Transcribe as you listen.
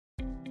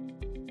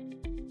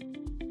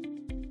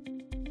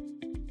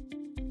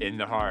In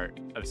the heart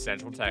of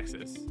Central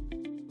Texas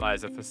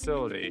lies a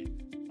facility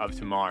of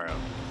tomorrow.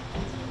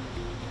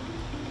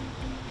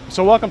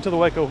 So welcome to the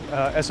Waco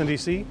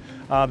SNDC.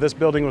 This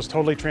building was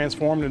totally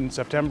transformed in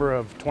September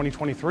of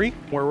 2023,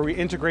 where we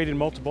integrated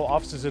multiple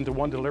offices into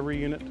one delivery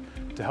unit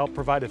to help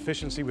provide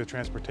efficiency with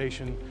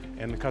transportation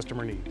and the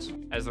customer needs.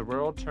 As the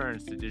world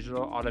turns to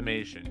digital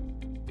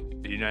automation,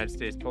 the United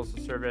States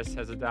Postal Service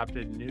has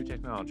adopted new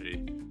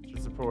technology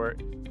to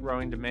support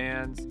growing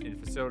demands in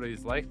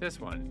facilities like this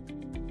one,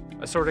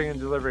 a sorting and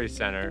delivery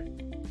center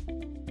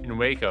in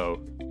Waco,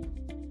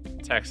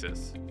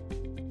 Texas.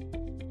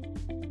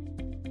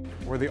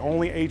 We're the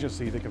only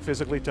agency that can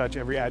physically touch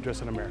every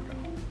address in America.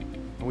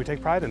 And we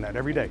take pride in that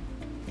every day,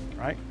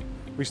 right?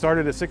 We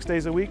started at 6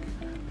 days a week.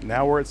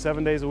 Now we're at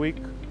 7 days a week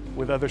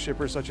with other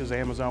shippers such as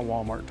Amazon,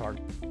 Walmart,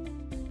 Target.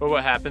 But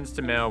what happens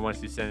to mail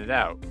once you send it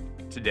out?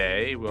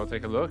 Today, we'll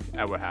take a look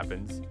at what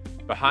happens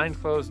behind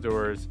closed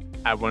doors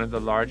at one of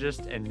the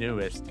largest and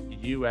newest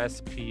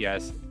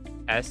USPS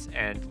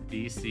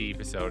S&DC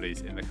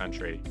facilities in the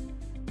country.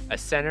 A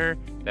center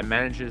that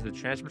manages the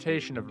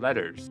transportation of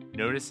letters,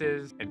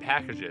 notices, and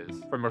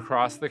packages from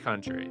across the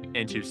country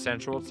into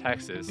Central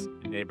Texas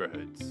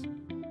neighborhoods.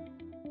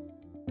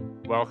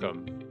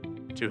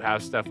 Welcome to How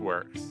Stuff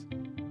Works,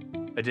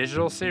 a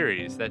digital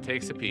series that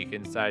takes a peek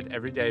inside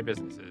everyday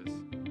businesses.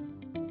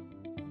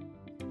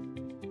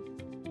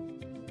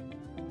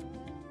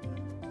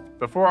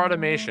 Before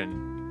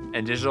automation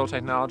and digital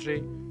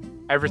technology,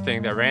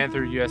 everything that ran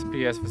through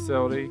USPS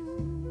facility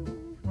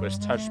was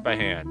touched by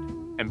hand.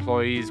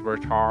 Employees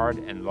worked hard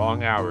and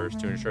long hours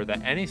to ensure that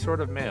any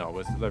sort of mail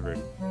was delivered.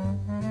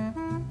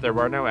 There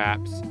were no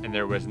apps, and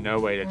there was no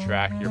way to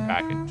track your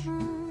package.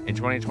 In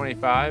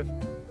 2025,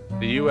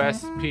 the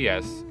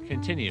USPS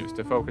continues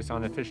to focus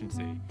on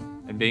efficiency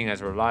and being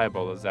as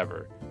reliable as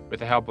ever, with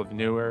the help of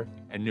newer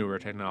and newer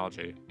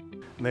technology.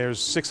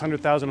 There's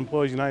 600,000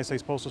 employees in the United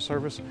States Postal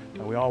Service,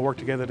 and we all work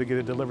together to get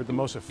it delivered the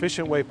most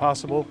efficient way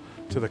possible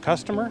to the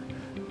customer.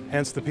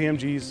 Hence the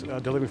PMG's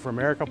Delivery for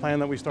America plan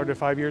that we started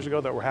 5 years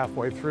ago that we're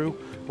halfway through,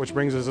 which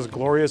brings us this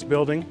glorious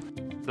building.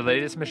 The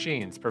latest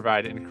machines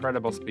provide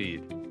incredible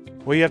speed.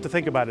 Well, you have to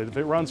think about it. If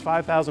it runs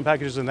 5,000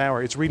 packages an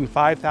hour, it's reading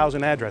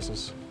 5,000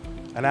 addresses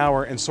an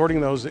hour and sorting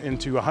those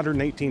into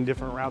 118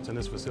 different routes in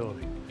this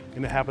facility.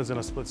 And it happens in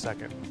a split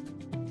second.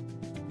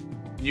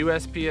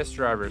 USPS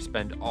drivers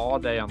spend all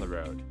day on the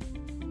road,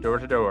 door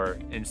to door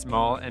in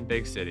small and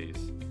big cities,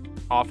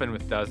 often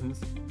with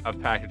dozens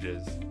of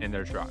packages in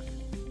their truck.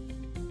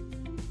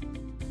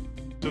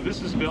 So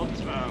this is built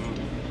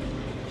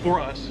for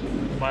us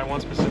by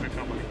one specific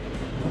company.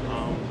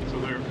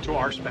 So they're to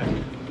our spec,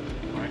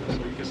 right? So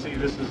you can see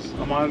this is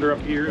a monitor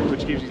up here,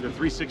 which gives you the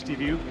 360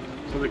 view,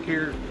 so the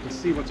carrier can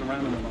see what's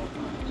around them at all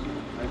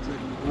times. Right? It's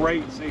a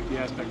great safety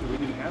aspect that we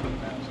didn't have in the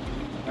past.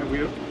 Right?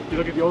 You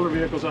look at the older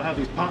vehicles, they'll have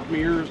these pop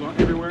mirrors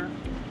everywhere,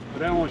 but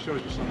that only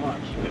shows you so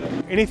much.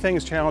 Anything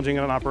is challenging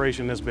in an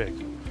operation this big,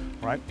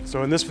 right?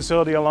 So in this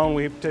facility alone,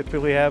 we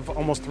typically have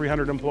almost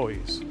 300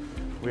 employees.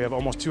 We have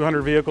almost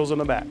 200 vehicles in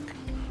the back,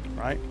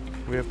 right?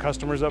 We have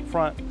customers up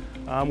front.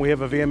 We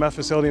have a VMF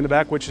facility in the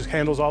back which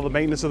handles all the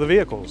maintenance of the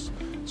vehicles.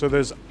 So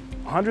there's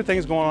 100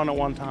 things going on at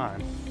one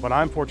time, but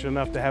I'm fortunate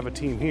enough to have a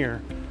team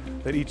here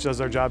that each does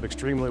their job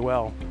extremely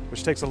well,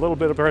 which takes a little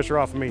bit of pressure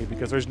off of me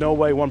because there's no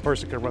way one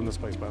person can run this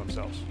place by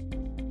themselves.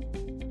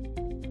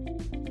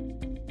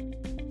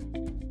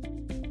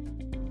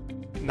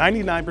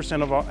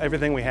 99% of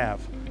everything we have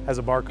has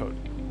a barcode,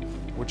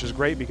 which is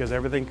great because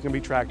everything can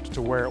be tracked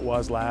to where it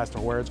was last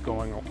or where it's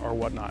going or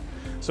whatnot.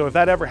 So if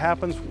that ever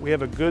happens, we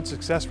have a good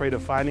success rate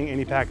of finding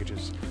any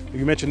packages.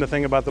 You mentioned the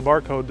thing about the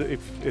barcode,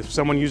 if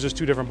someone uses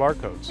 2 different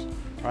barcodes,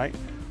 right?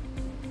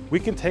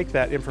 We can take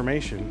that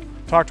information,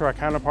 talk to our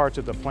counterparts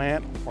at the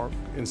plant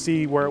and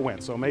see where it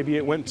went. So maybe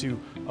it went to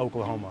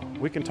Oklahoma.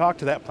 We can talk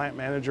to that plant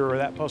manager or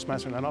that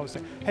postmaster and always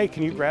say, hey,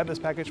 can you grab this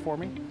package for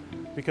me?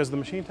 Because the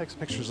machine takes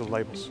pictures of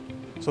labels.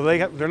 So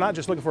they're not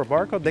just looking for a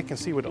barcode, they can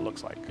see what it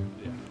looks like.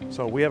 Yeah.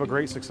 So we have a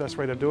great success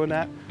rate of doing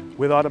that.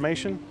 With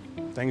automation,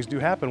 things do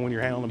happen when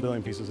you're handling 1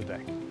 billion pieces a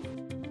day.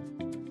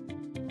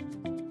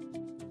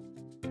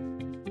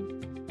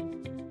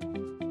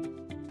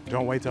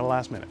 Don't wait till the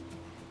last minute.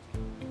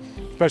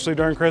 Especially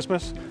during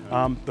Christmas,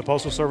 the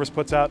Postal Service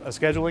puts out a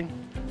scheduling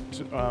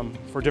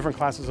for different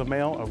classes of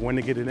mail of when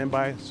to get it in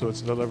by, so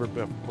it's delivered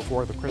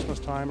before the Christmas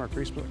time or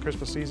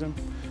Christmas season.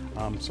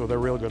 So they're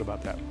real good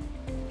about that.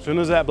 As soon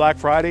as that Black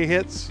Friday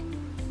hits,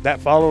 that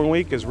following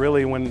week is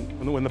really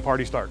when the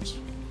party starts.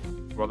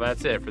 Well,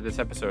 that's it for this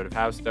episode of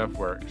How Stuff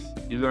Works.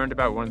 You learned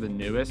about one of the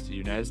newest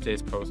United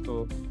States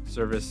Postal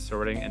Service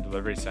sorting and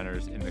delivery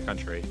centers in the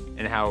country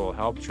and how it will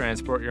help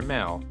transport your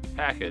mail,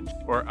 package,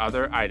 or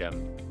other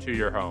item to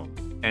your home.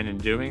 And in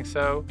doing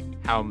so,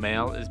 how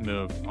mail is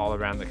moved all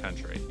around the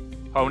country,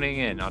 honing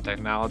in on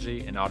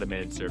technology and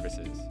automated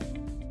services.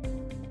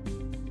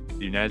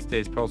 The United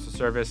States Postal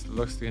Service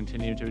looks to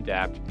continue to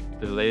adapt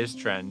to the latest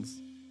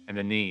trends and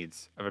the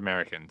needs of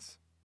Americans.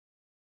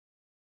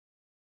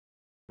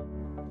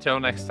 Till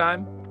next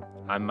time,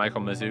 I'm Michael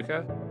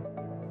Mazzuca,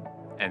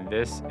 and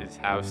this is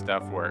How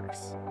Stuff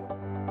Works.